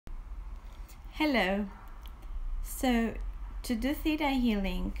Hello. So, to do theta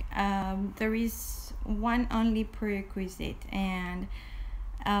healing, there is one only prerequisite, and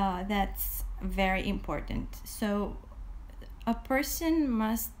that's very important. So, a person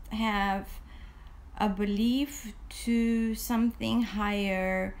must have a belief to something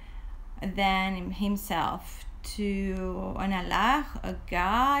higher than himself, to an Allah, a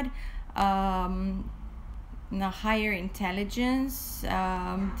God, a higher intelligence,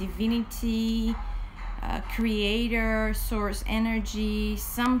 divinity, creator, source energy,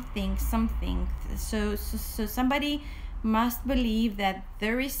 something. So somebody must believe that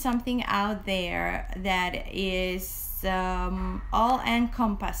there is something out there that is all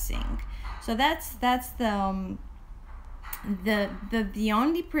encompassing. So that's the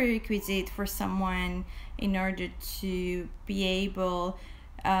only prerequisite for someone in order to be able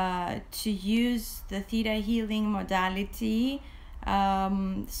to use the theta healing modality,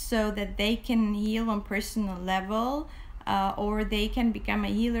 so that they can heal on personal level, or they can become a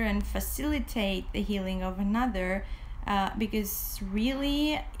healer and facilitate the healing of another, because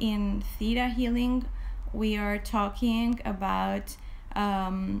really in theta healing we are talking about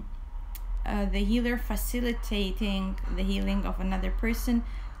the healer facilitating the healing of another person.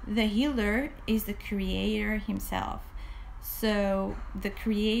 The healer is the creator himself. So the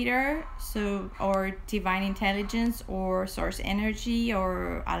creator, or divine intelligence, or source energy,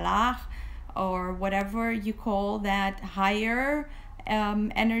 or Allah, or whatever you call that higher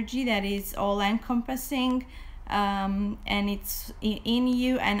energy that is all encompassing, and it's in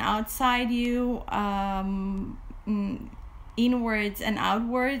you and outside you, inwards and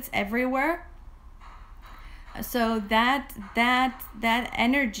outwards, everywhere. So that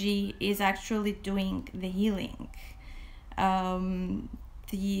energy is actually doing the healing.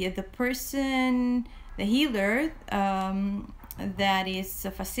 The person, the healer, that is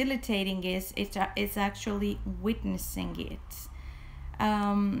facilitating it's actually witnessing it.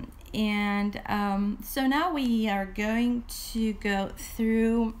 So now we are going to go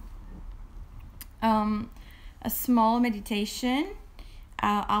through a small meditation.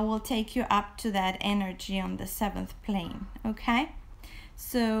 I will take you up to that energy on the 7th plane. Okay,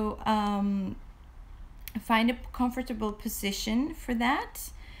 so find a comfortable position for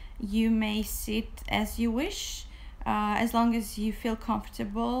that. You may sit as you wish, as long as you feel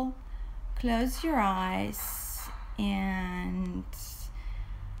comfortable. Close your eyes and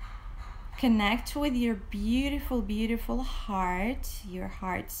connect with your beautiful heart, your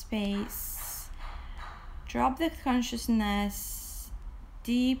heart space. Drop the consciousness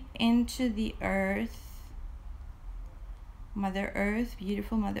deep into the earth, Mother Earth,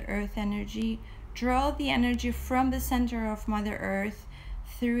 beautiful Mother Earth energy. Draw the energy from the center of Mother Earth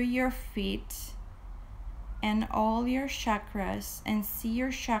through your feet and all your chakras, and see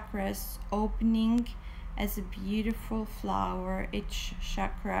your chakras opening as a beautiful flower, each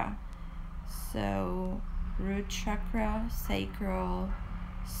chakra. So root chakra, sacral,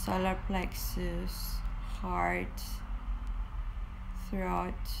 solar plexus, heart,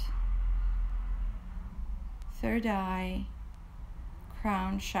 throat, third eye,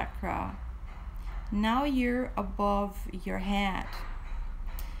 crown chakra. Now you're above your head.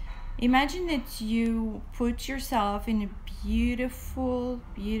 Imagine that you put yourself in a beautiful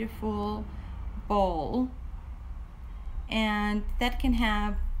bowl, and that can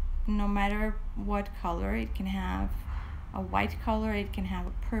have no matter what color. It can have a white color, it can have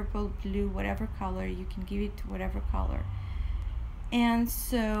a purple, blue, whatever color. You can give it whatever color. And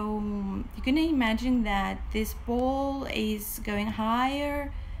so you're gonna imagine that this bowl is going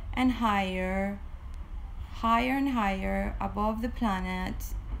higher and higher and higher above the planet,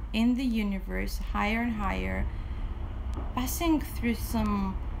 in the universe, higher and higher, passing through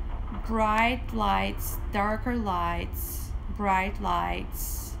some bright lights, darker lights, bright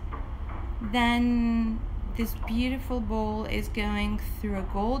lights. Then this beautiful bowl is going through a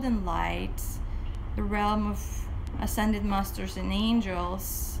golden light, the realm of ascended masters and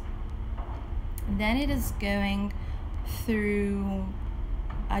angels. Then it is going through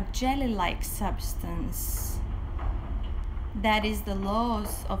a jelly-like substance that is the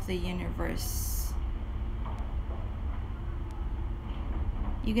laws of the universe.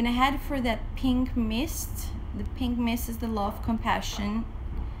 You're gonna head for that pink mist. The pink mist is the law of compassion,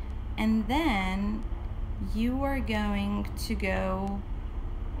 and then you are going to go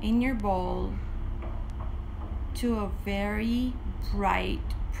in your bowl to a very bright,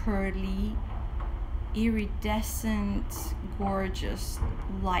 pearly, iridescent, gorgeous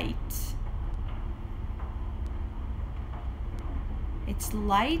light. It's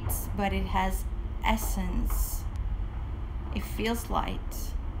light, but it has essence. It feels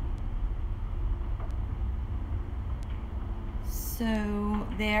light. So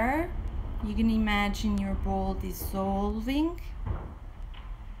there, you can imagine your ball dissolving,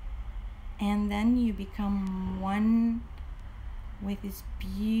 and then you become one with this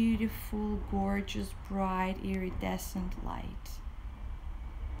beautiful, gorgeous, bright, iridescent light.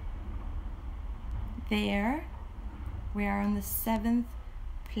 There, we are on the 7th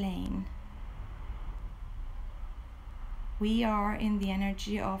plane. We are in the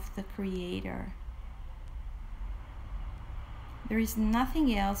energy of the Creator. There is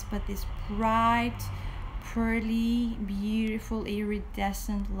nothing else but this bright, pearly, beautiful,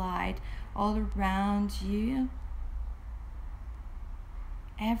 iridescent light all around you,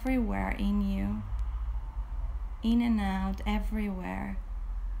 everywhere in you, in and out, everywhere.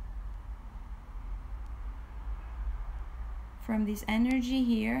 From this energy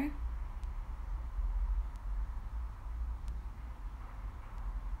here,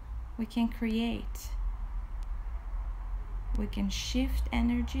 we can create. We can shift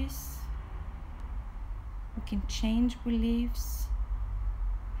energies. We can change beliefs.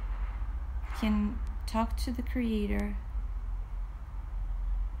 We can talk to the Creator.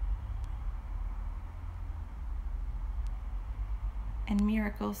 And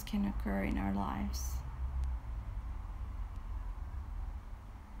miracles can occur in our lives.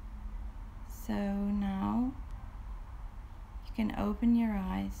 So now you can open your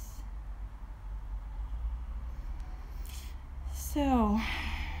eyes. So,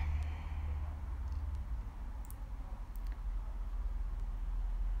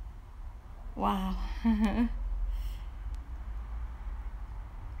 wow.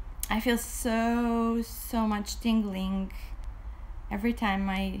 I feel so much tingling every time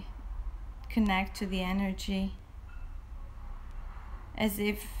I connect to the energy, as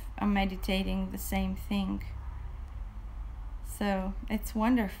if I'm meditating the same thing. So it's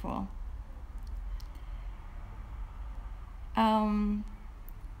wonderful.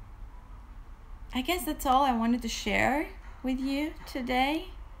 I guess that's all I wanted to share with you today.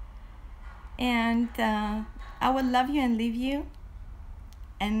 And I will love you and leave you,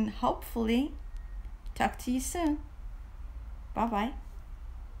 and hopefully talk to you soon. Bye bye.